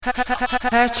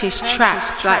Purchase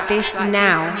tracks like this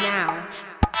now.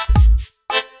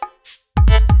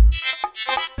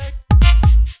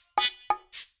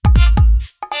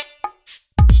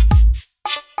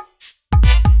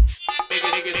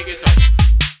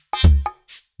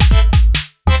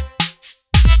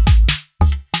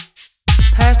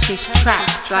 Purchase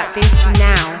tracks like this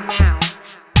now.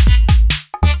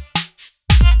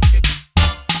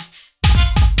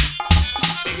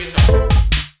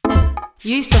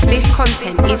 Use of this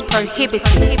content is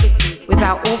prohibited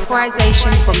without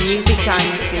authorization from Music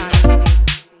Dynasty.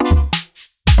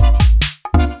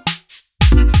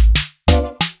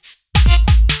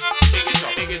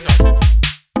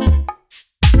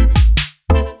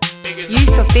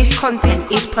 Use of this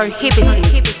content is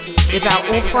prohibited without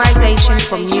authorization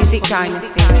from Music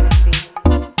Dynasty.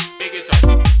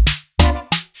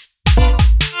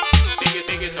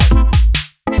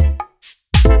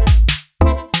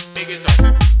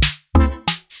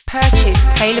 Purchase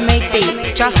tailor-made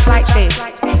beats just like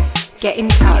this. Get in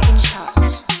touch.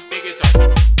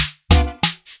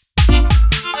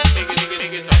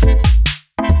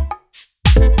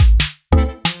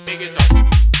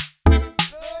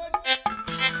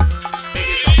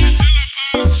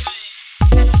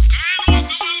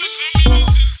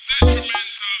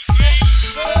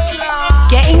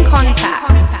 Get in contact.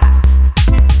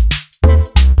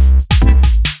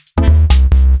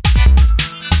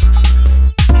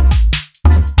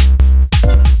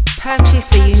 Purchase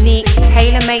a unique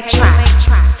tailor-made track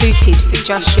suited for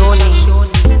just your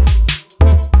needs.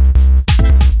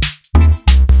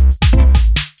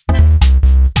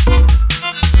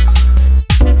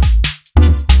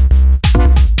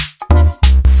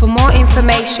 For more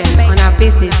information on our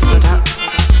business products,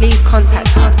 please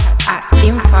contact us at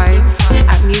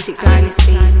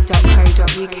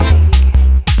info@musicdynasty.co.uk.